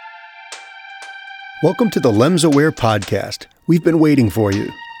Welcome to the LEMS Aware podcast. We've been waiting for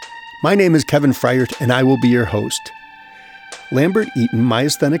you. My name is Kevin Freiert, and I will be your host. Lambert-Eaton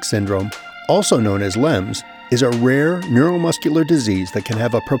myasthenic syndrome, also known as LEMS, is a rare neuromuscular disease that can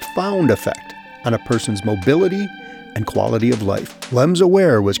have a profound effect on a person's mobility and quality of life. LEMS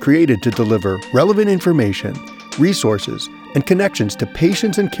Aware was created to deliver relevant information, resources, and connections to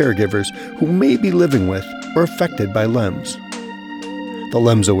patients and caregivers who may be living with or affected by LEMS. The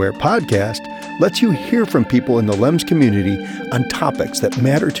LEMS Aware podcast lets you hear from people in the LEMS community on topics that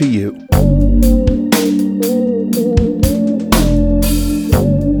matter to you.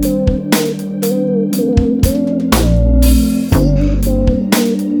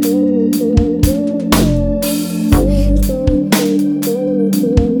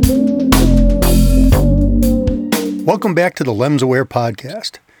 Welcome back to the LEMS Aware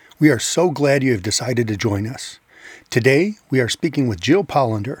podcast. We are so glad you have decided to join us. Today, we are speaking with Jill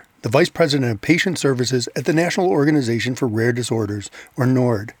Pollander, the Vice President of Patient Services at the National Organization for Rare Disorders, or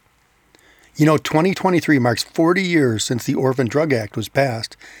NORD. You know, 2023 marks 40 years since the Orphan Drug Act was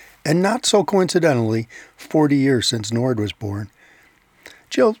passed, and not so coincidentally, 40 years since NORD was born.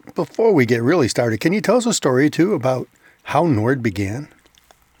 Jill, before we get really started, can you tell us a story or two about how NORD began?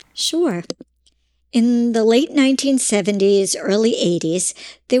 Sure. In the late 1970s, early 80s,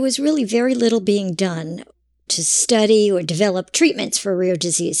 there was really very little being done to study or develop treatments for rare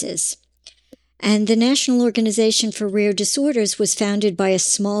diseases. And the National Organization for Rare Disorders was founded by a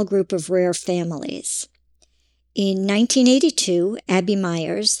small group of rare families. In 1982, Abby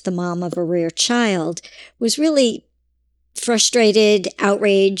Myers, the mom of a rare child, was really frustrated,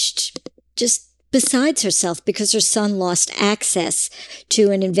 outraged, just besides herself because her son lost access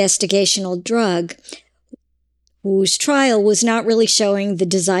to an investigational drug whose trial was not really showing the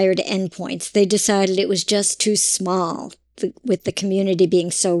desired endpoints. They decided it was just too small, with the community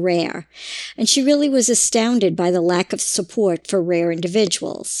being so rare. And she really was astounded by the lack of support for rare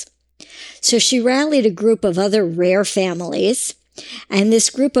individuals. So she rallied a group of other rare families, and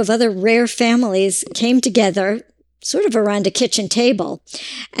this group of other rare families came together sort of around a kitchen table.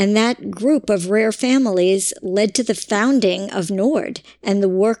 And that group of rare families led to the founding of NORD and the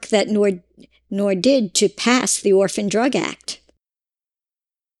work that NORD did to pass the Orphan Drug Act.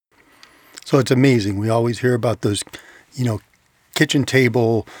 So it's amazing. We always hear about those, kitchen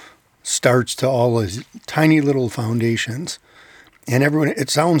table starts to all those tiny little foundations. And it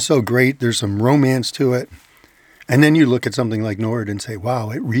sounds so great. There's some romance to it. And then you look at something like NORD and say, wow,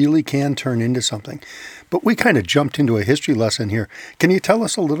 it really can turn into something. But we kind of jumped into a history lesson here. Can you tell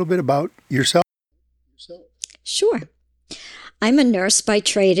us a little bit about yourself? Sure. I'm a nurse by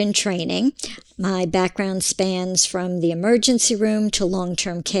trade and training. My background spans from the emergency room to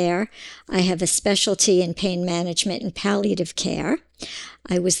long-term care. I have a specialty in pain management and palliative care.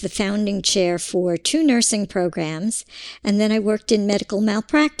 I was the founding chair for 2 nursing programs, and then I worked in medical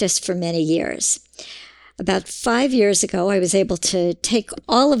malpractice for many years. About 5 years ago, I was able to take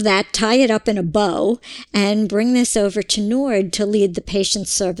all of that, tie it up in a bow, and bring this over to NORD to lead the Patient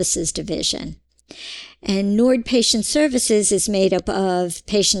Services Division. And NORD Patient Services is made up of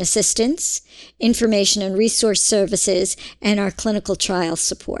patient assistance, information and resource services, and our clinical trial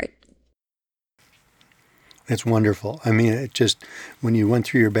support. That's wonderful. I mean, it just, when you went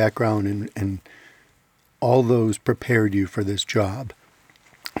through your background and all those prepared you for this job.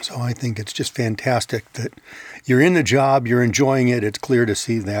 So I think it's just fantastic that you're in the job, you're enjoying it. It's clear to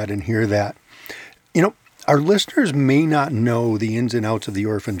see that and hear that. Our listeners may not know the ins and outs of the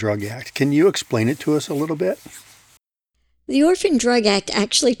Orphan Drug Act. Can you explain it to us a little bit? The Orphan Drug Act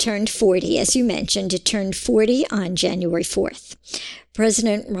actually turned 40, as you mentioned. It turned 40 on January 4th.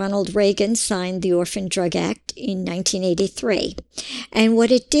 President Ronald Reagan signed the Orphan Drug Act in 1983. And what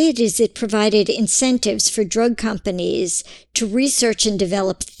it did is it provided incentives for drug companies to research and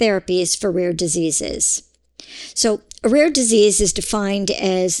develop therapies for rare diseases. So a rare disease is defined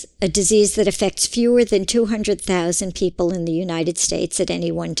as a disease that affects fewer than 200,000 people in the United States at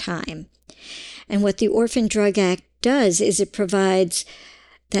any one time. And what the Orphan Drug Act does is it provides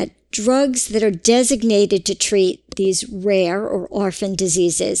that drugs that are designated to treat these rare or orphan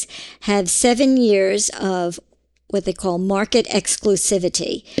diseases have 7 years of what they call market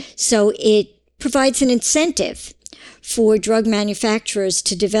exclusivity. So it provides an incentive for drug manufacturers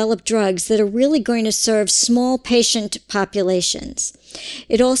to develop drugs that are really going to serve small patient populations.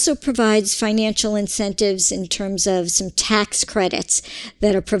 It also provides financial incentives in terms of some tax credits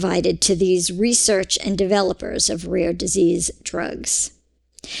that are provided to these research and developers of rare disease drugs.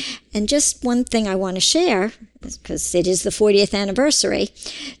 And just one thing I want to share, because it is the 40th anniversary,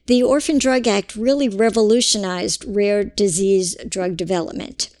 the Orphan Drug Act really revolutionized rare disease drug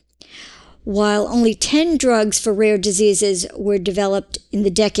development. While only 10 drugs for rare diseases were developed in the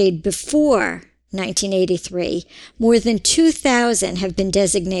decade before 1983, more than 2,000 have been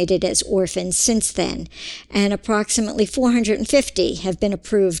designated as orphans since then, and approximately 450 have been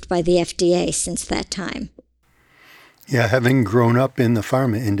approved by the FDA since that time. Yeah, having grown up in the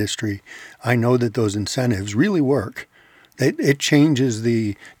pharma industry, I know that those incentives really work. It changes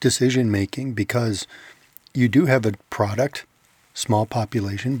the decision-making because you do have a product, small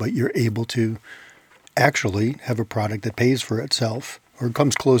population, but you're able to actually have a product that pays for itself or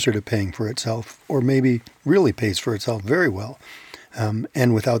comes closer to paying for itself or maybe really pays for itself very well.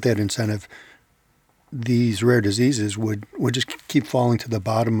 And without that incentive, these rare diseases would just keep falling to the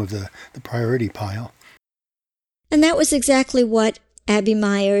bottom of the priority pile. And that was exactly what Abby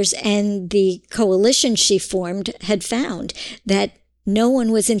Myers and the coalition she formed had found, that no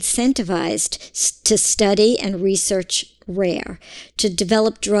one was incentivized to study and research rare, to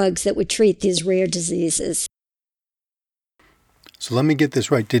develop drugs that would treat these rare diseases. So let me get this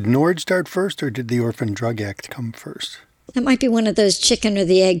right. Did NORD start first or did the Orphan Drug Act come first? That might be one of those chicken or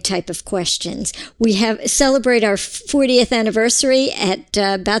the egg type of questions. We celebrate our 40th anniversary at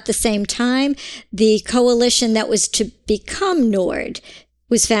about the same time. The coalition that was to become NORD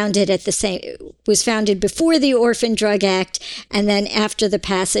was founded before the Orphan Drug Act, and then after the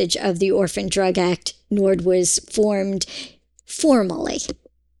passage of the Orphan Drug Act, NORD was formed formally.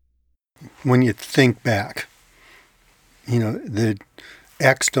 When you think back, the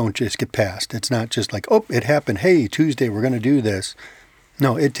acts don't just get passed. It's not just like, oh, it happened. Hey, Tuesday, we're going to do this.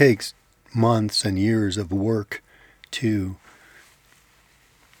 No, it takes months and years of work to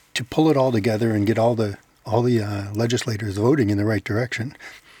pull it all together and get all the legislators voting in the right direction.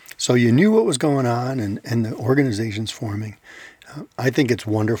 So you knew what was going on and the organization's forming. I think it's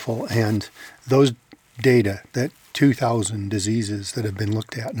wonderful. And those data, that 2,000 diseases that have been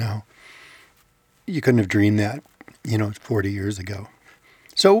looked at now, you couldn't have dreamed that, 40 years ago.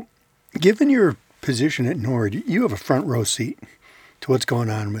 So given your position at NORD, you have a front row seat to what's going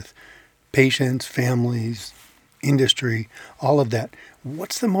on with patients, families, industry, all of that.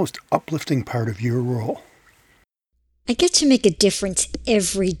 What's the most uplifting part of your role? I get to make a difference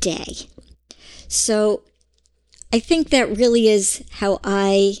every day. So I think that really is how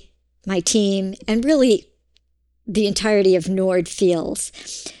my team, and really the entirety of NORD feels.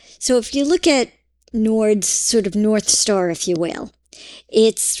 So if you look at NORD's sort of North Star, if you will,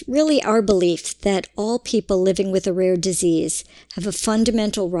 it's really our belief that all people living with a rare disease have a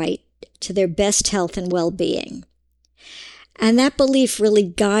fundamental right to their best health and well-being. And that belief really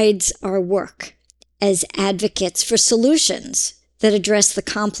guides our work as advocates for solutions that address the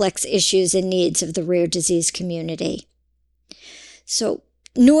complex issues and needs of the rare disease community. So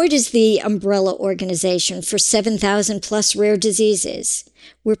NORD is the umbrella organization for 7,000 plus rare diseases.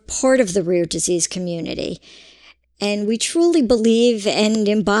 We're part of the rare disease community, and we truly believe and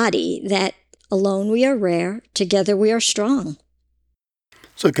embody that alone we are rare, together we are strong.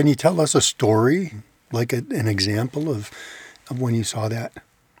 So can you tell us a story, like an example of when you saw that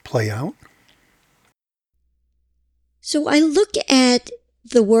play out? So I look at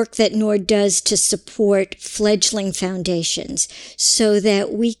the work that NORD does to support fledgling foundations so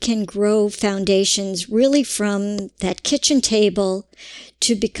that we can grow foundations really from that kitchen table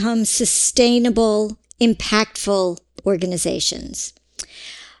to become sustainable, impactful organizations.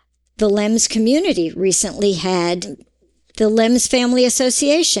 The LEMS community recently had the LEMS Family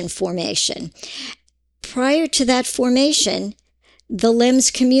Association formation. Prior to that formation, the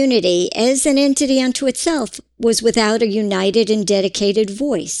LEMS community, as an entity unto itself, was without a united and dedicated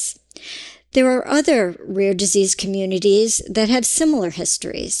voice. There are other rare disease communities that have similar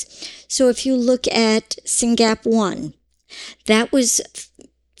histories. So if you look at SYNGAP 1, that was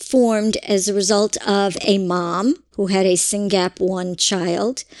formed as a result of a mom who had a SYNGAP 1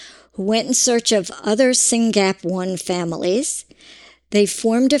 child, who went in search of other SYNGAP 1 families. They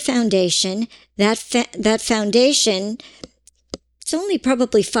formed a foundation. That foundation, it's only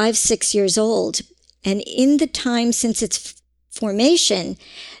probably 5-6 years old. And in the time since its formation,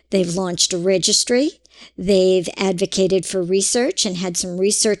 they've launched a registry. They've advocated for research and had some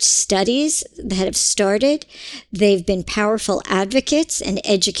research studies that have started. They've been powerful advocates and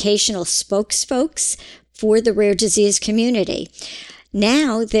educational spokesfolks for the rare disease community.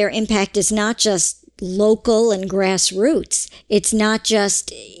 Now their impact is not just local and grassroots. It's not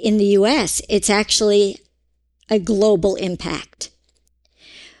just in the U.S. It's actually a global impact.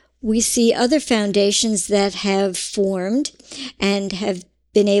 We see other foundations that have formed and have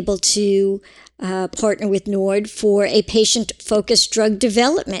been able to partner with NORD for a patient-focused drug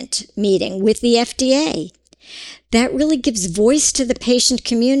development meeting with the FDA. That really gives voice to the patient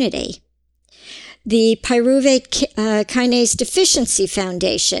community. The Pyruvate Kinase Deficiency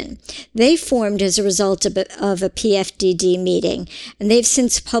Foundation, they formed as a result of a PFDD meeting, and they've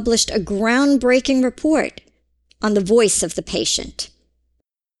since published a groundbreaking report on the voice of the patient.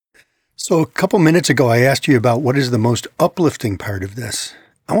 So a couple minutes ago, I asked you about what is the most uplifting part of this.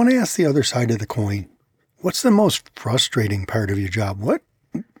 I want to ask the other side of the coin. What's the most frustrating part of your job?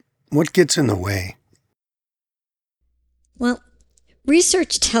 What gets in the way? Well,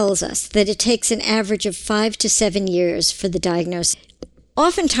 research tells us that it takes an average of 5 to 7 years for the diagnosis.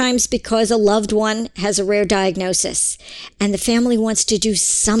 Oftentimes because a loved one has a rare diagnosis and the family wants to do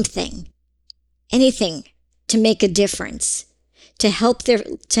something, anything to make a difference, to help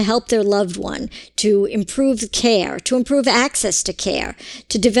their loved one, to improve care, to improve access to care,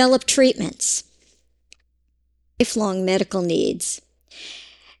 to develop treatments. Lifelong medical needs.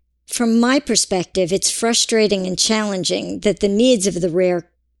 From my perspective, it's frustrating and challenging that the needs of the rare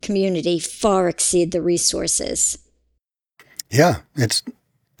community far exceed the resources. Yeah, it's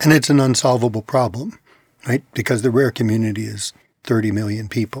an unsolvable problem, right? Because the rare community is 30 million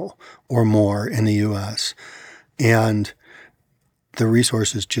people or more in the U.S., and the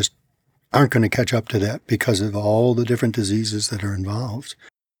resources just aren't going to catch up to that because of all the different diseases that are involved.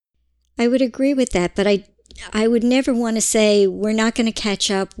 I would agree with that, but I would never want to say we're not going to catch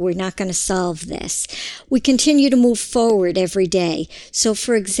up, we're not going to solve this. We continue to move forward every day. So,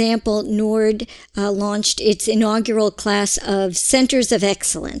 for example, NORD launched its inaugural class of Centers of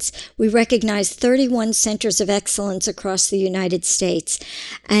Excellence. We recognize 31 Centers of Excellence across the United States.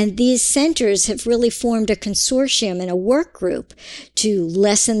 And these centers have really formed a consortium and a work group to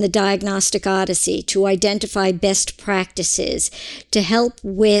lessen the diagnostic odyssey, to identify best practices, to help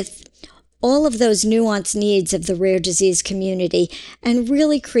with all of those nuanced needs of the rare disease community and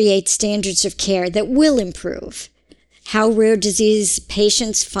really create standards of care that will improve how rare disease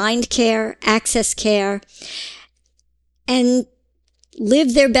patients find care, access care, and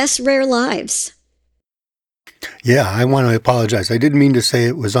live their best rare lives. Yeah, I want to apologize. I didn't mean to say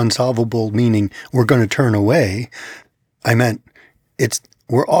it was unsolvable, meaning we're going to turn away. I meant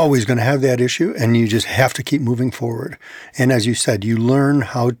we're always going to have that issue, and you just have to keep moving forward. And as you said, you learn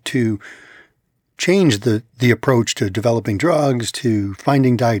how to change the approach to developing drugs, to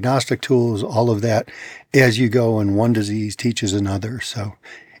finding diagnostic tools, all of that as you go, and one disease teaches another. So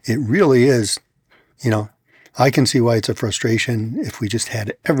it really is, I can see why it's a frustration. If we just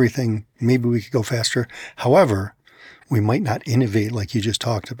had everything, maybe we could go faster. However, we might not innovate like you just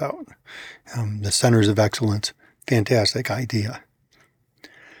talked about. The Centers of Excellence, fantastic idea.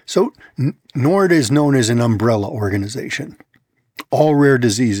 So NORD is known as an umbrella organization. All rare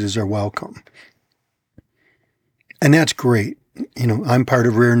diseases are welcome. And that's great. I'm part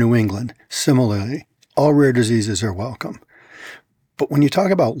of Rare New England. Similarly, all rare diseases are welcome. But when you talk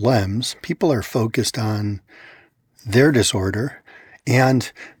about LEMS, people are focused on their disorder.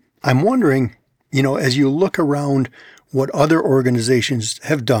 And I'm wondering, as you look around what other organizations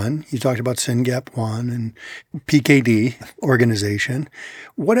have done, you talked about SYNGAP1 and PKD organization,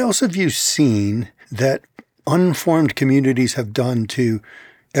 what else have you seen that unformed communities have done to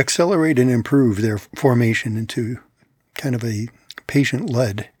accelerate and improve their formation into kind of a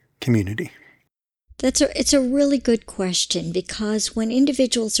patient-led community? It's a really good question, because when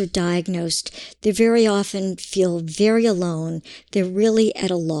individuals are diagnosed, they very often feel very alone. They're really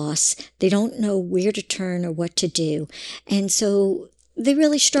at a loss. They don't know where to turn or what to do. And so they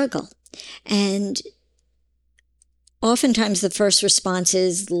really struggle. And oftentimes the first response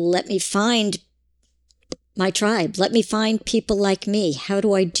is, let me find my tribe. Let me find people like me. How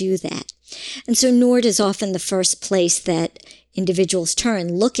do I do that? And so NORD is often the first place that individuals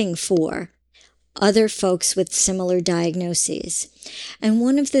turn, looking for other folks with similar diagnoses. And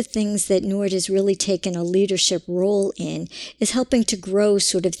one of the things that NORD has really taken a leadership role in is helping to grow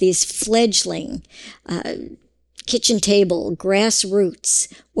sort of these fledgling kitchen table,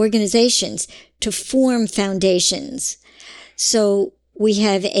 grassroots organizations to form foundations. So we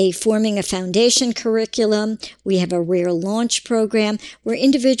have forming a foundation curriculum. We have a rare launch program where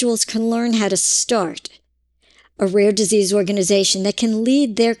individuals can learn how to start a rare disease organization that can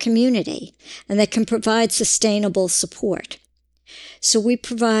lead their community and that can provide sustainable support. So we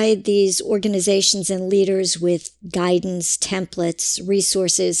provide these organizations and leaders with guidance, templates,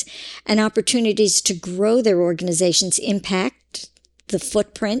 resources, and opportunities to grow their organization's impact, the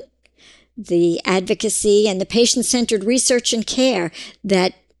footprint, the advocacy, and the patient-centered research and care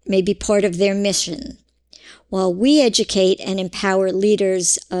that may be part of their mission. While we educate and empower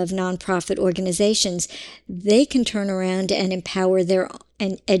leaders of nonprofit organizations, they can turn around and empower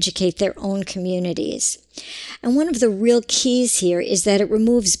and educate their own communities. And one of the real keys here is that it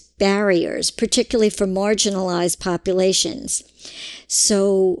removes barriers, particularly for marginalized populations.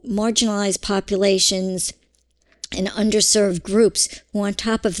 So marginalized populations and underserved groups, who on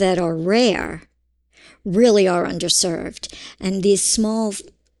top of that are rare, really are underserved. And these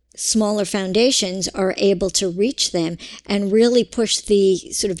smaller foundations are able to reach them and really push the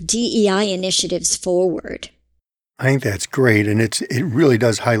sort of DEI initiatives forward. I think that's great, and it really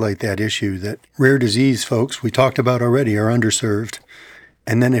does highlight that issue that rare disease folks, we talked about already, are underserved.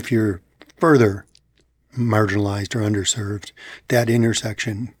 And then if you're further marginalized or underserved, that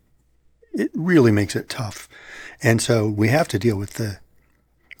intersection, it really makes it tough. And so we have to deal with the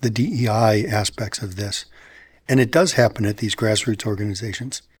DEI aspects of this. And it does happen at these grassroots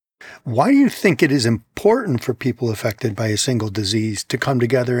organizations. Why do you think it is important for people affected by a single disease to come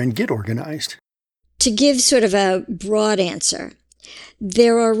together and get organized? To give sort of a broad answer,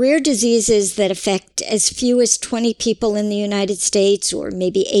 there are rare diseases that affect as few as 20 people in the United States or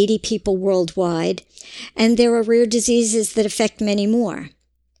maybe 80 people worldwide, and there are rare diseases that affect many more.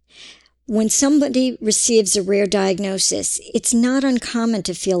 When somebody receives a rare diagnosis, it's not uncommon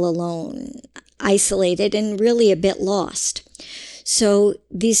to feel alone, isolated, and really a bit lost. So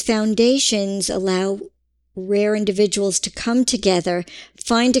these foundations allow rare individuals to come together,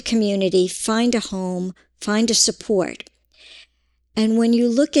 find a community, find a home, find a support. And when you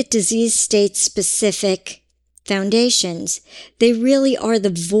look at disease state-specific foundations, they really are the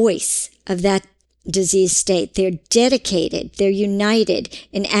voice of that disease state. They're dedicated, they're united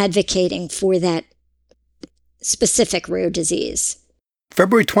in advocating for that specific rare disease.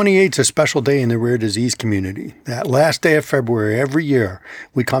 February 28th is a special day in the rare disease community. That last day of February every year,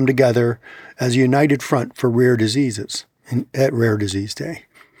 we come together as a united front for rare diseases at Rare Disease Day.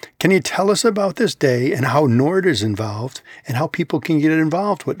 Can you tell us about this day and how NORD is involved and how people can get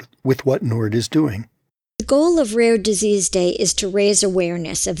involved with what NORD is doing? The goal of Rare Disease Day is to raise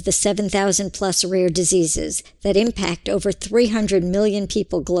awareness of the 7,000 plus rare diseases that impact over 300 million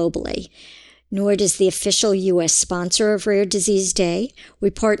people globally. NORD is the official U.S. sponsor of Rare Disease Day. We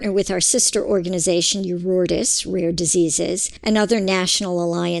partner with our sister organization, EURORDIS, Rare Diseases, and other national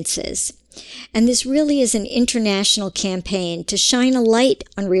alliances. And this really is an international campaign to shine a light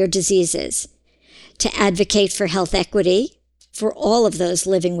on rare diseases, to advocate for health equity for all of those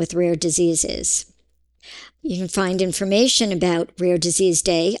living with rare diseases. You can find information about Rare Disease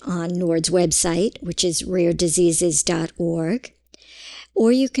Day on NORD's website, which is rarediseases.org.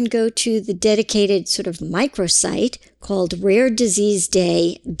 Or you can go to the dedicated sort of microsite called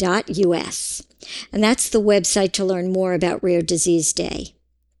rarediseaseday.us. And that's the website to learn more about Rare Disease Day.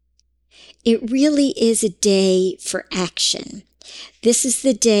 It really is a day for action. This is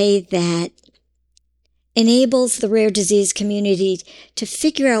the day that enables the rare disease community to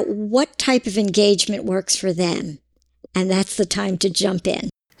figure out what type of engagement works for them. And that's the time to jump in.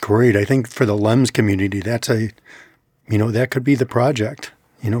 Great. I think for the LEMS community, that could be the project,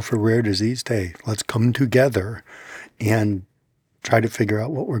 for Rare Disease Day. Let's come together and try to figure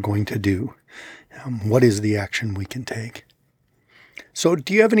out what we're going to do. What is the action we can take? So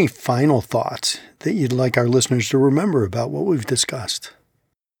do you have any final thoughts that you'd like our listeners to remember about what we've discussed?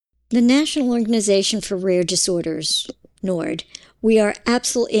 The National Organization for Rare Disorders, NORD, we are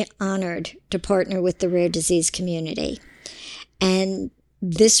absolutely honored to partner with the rare disease community. And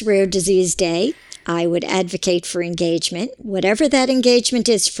this Rare Disease Day, I would advocate for engagement, whatever that engagement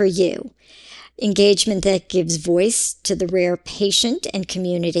is for you. Engagement that gives voice to the rare patient and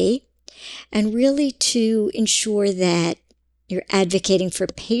community, and really to ensure that you're advocating for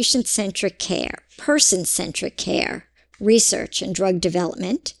patient-centric care, person-centric care, research and drug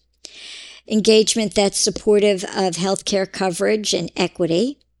development, engagement that's supportive of healthcare coverage and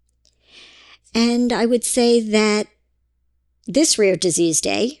equity. And I would say that this Rare Disease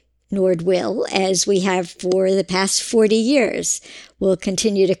Day, NORD will, as we have for the past 40 years, will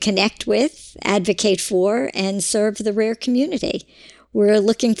continue to connect with, advocate for, and serve the rare community. We're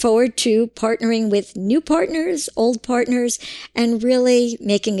looking forward to partnering with new partners, old partners, and really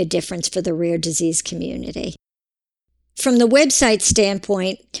making a difference for the rare disease community. From the website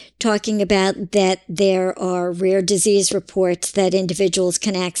standpoint, talking about that there are rare disease reports that individuals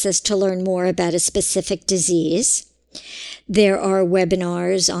can access to learn more about a specific disease. There are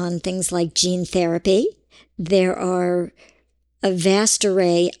webinars on things like gene therapy. There are a vast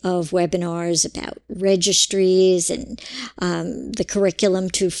array of webinars about registries and the curriculum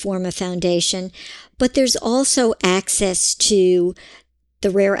to form a foundation. But there's also access to the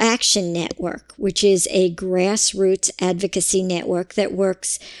Rare Action Network, which is a grassroots advocacy network that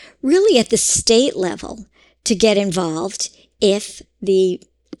works really at the state level to get involved if the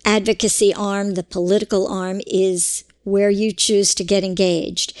advocacy arm, the political arm, is where you choose to get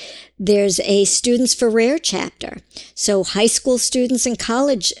engaged. There's a Students for Rare chapter, so high school students and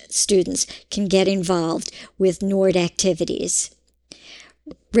college students can get involved with NORD activities.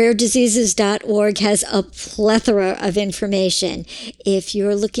 RareDiseases.org has a plethora of information. If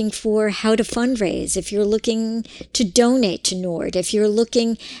you're looking for how to fundraise, if you're looking to donate to NORD, if you're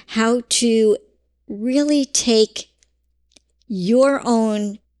looking how to really take your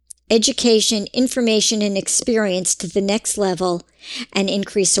own education, information, and experience to the next level and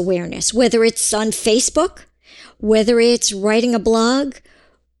increase awareness, whether it's on Facebook, whether it's writing a blog,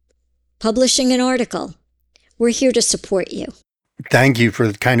 publishing an article, we're here to support you. Thank you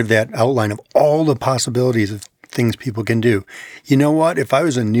for kind of that outline of all the possibilities of things people can do. You know what? If I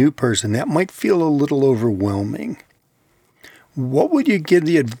was a new person, that might feel a little overwhelming. What would you give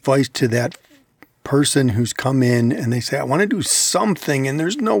the advice to that person who's come in and they say, I want to do something and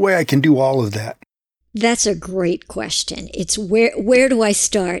there's no way I can do all of that? That's a great question. It's where do I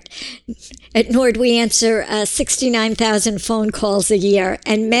start? At NORD, we answer 69,000 phone calls a year,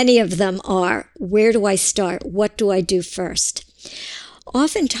 and many of them are, where do I start? What do I do first?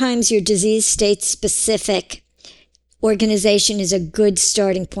 Oftentimes, your disease state-specific organization is a good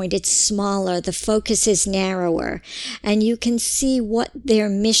starting point. It's smaller, the focus is narrower, and you can see what their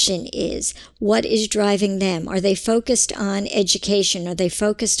mission is, what is driving them. Are they focused on education? Are they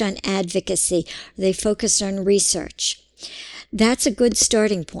focused on advocacy? Are they focused on research? That's a good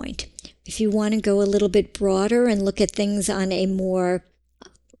starting point. If you want to go a little bit broader and look at things on a more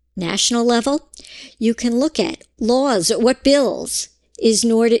national level, you can look at laws, what bills is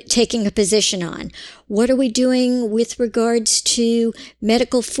NORD taking a position on? What are we doing with regards to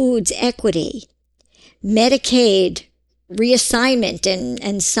medical foods equity, Medicaid reassignment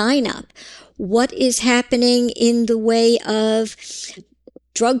and sign up? What is happening in the way of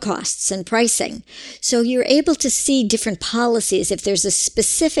drug costs and pricing? So you're able to see different policies if there's a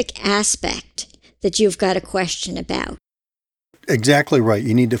specific aspect that you've got a question about. Exactly right.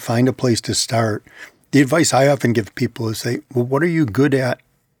 You need to find a place to start. The advice I often give people is say, well, what are you good at?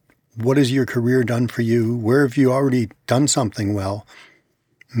 What has your career done for you? Where have you already done something well?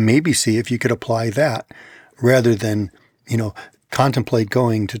 Maybe see if you could apply that rather than, contemplate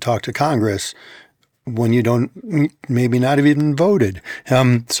going to talk to Congress when you don't, maybe not have even voted.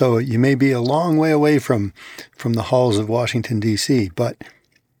 So you may be a long way away from the halls of Washington, D.C., but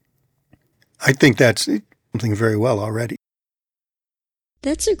I think that's something very well already.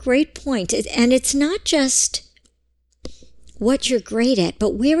 That's a great point. And it's not just what you're great at,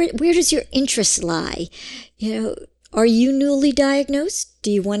 but where does your interest lie? Are you newly diagnosed? Do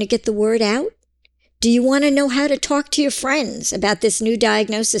you want to get the word out? Do you want to know how to talk to your friends about this new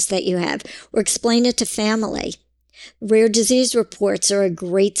diagnosis that you have, or explain it to family? Rare disease reports are a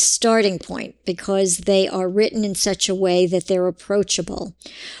great starting point because they are written in such a way that they're approachable.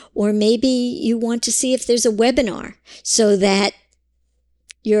 Or maybe you want to see if there's a webinar so that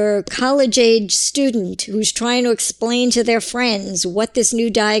your college-age student who's trying to explain to their friends what this new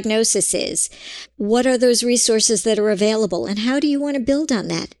diagnosis is, what are those resources that are available, and how do you want to build on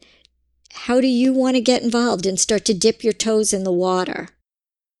that? How do you want to get involved and start to dip your toes in the water?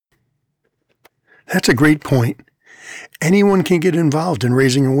 That's a great point. Anyone can get involved in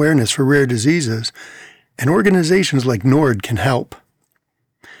raising awareness for rare diseases, and organizations like NORD can help.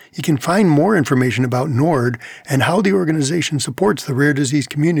 You can find more information about NORD and how the organization supports the rare disease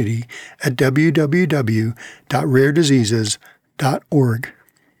community at www.rarediseases.org.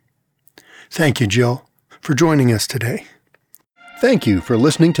 Thank you, Jill, for joining us today. Thank you for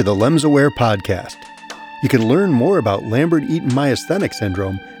listening to the LEMS Aware podcast. You can learn more about Lambert-Eaton myasthenic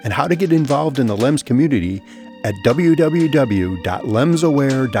syndrome and how to get involved in the LEMS community at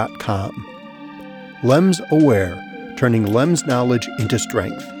www.lemsaware.com. LEMS Aware, turning LEMS knowledge into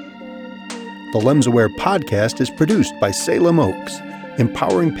strength. The LEMS Aware podcast is produced by Salem Oaks,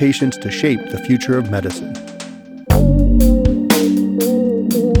 empowering patients to shape the future of medicine.